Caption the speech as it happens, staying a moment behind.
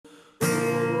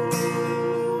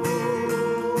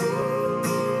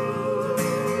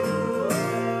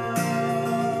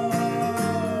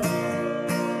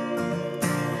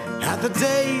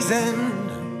day's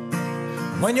end,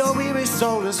 when your weary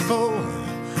soul is full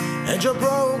and you're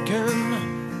broken,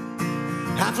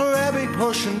 after every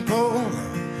push and pull,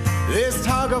 this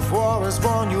tug of war has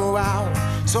worn you out.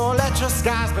 So let your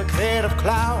skies be cleared of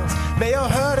clouds. May your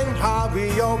hurting heart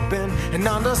reopen and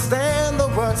understand the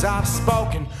words I've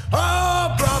spoken.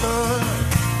 Oh, brother,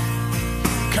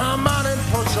 come on and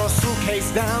put your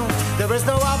suitcase down. There is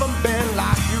no other man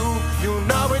like you, you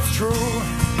know it's true.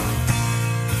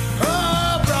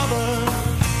 Oh, brother,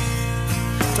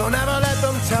 don't ever let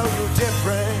them tell you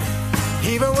different.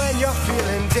 Even when you're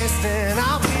feeling distant,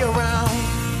 I'll be around.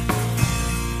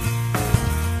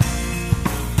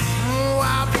 Oh,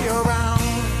 I'll be around.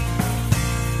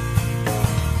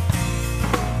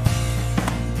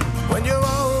 When you're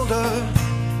older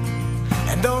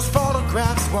and those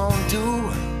photographs won't do,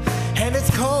 and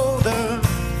it's colder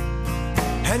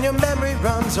and your memory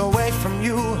runs away from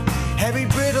you, every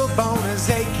brittle bone is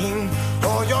aching,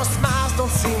 or your smiles don't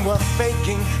seem worth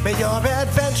faking. May your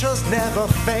adventures never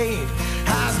fade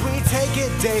as we take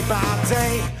it day by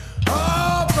day.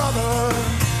 Oh, brother,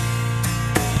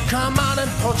 come on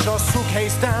and put your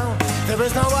suitcase down. There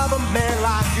is no other man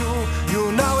like you,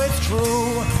 you know it's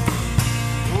true.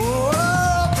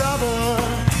 Oh, brother,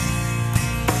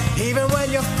 even when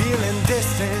you're feeling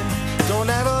distant, don't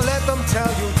ever let them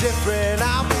tell you different.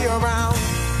 I'll be around.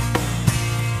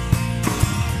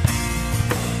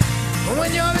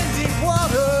 When you're in deep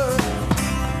water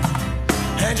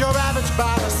and you're ravaged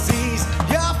by the seas,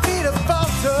 your feet have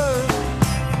faltered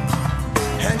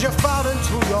and you're falling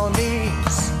to your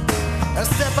knees. A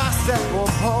step by step we'll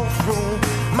pull through.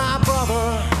 My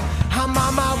brother, I'm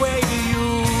on my way to you.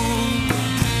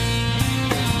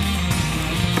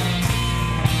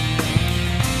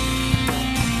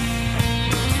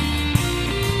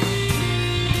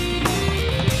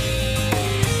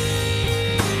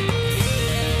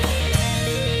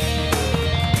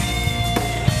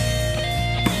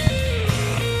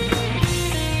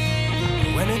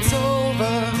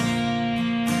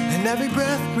 And every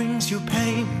breath brings you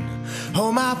pain.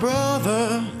 Oh, my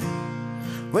brother,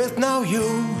 with no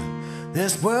you,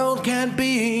 this world can't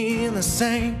be the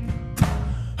same.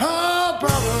 Oh,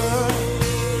 brother,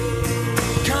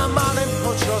 come on and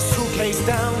put your suitcase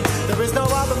down. There is no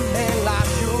other man like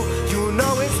you, you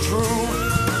know it's true.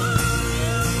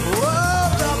 Oh,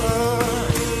 brother,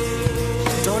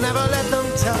 don't ever let them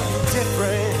tell you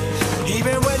different.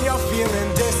 Even when you're feeling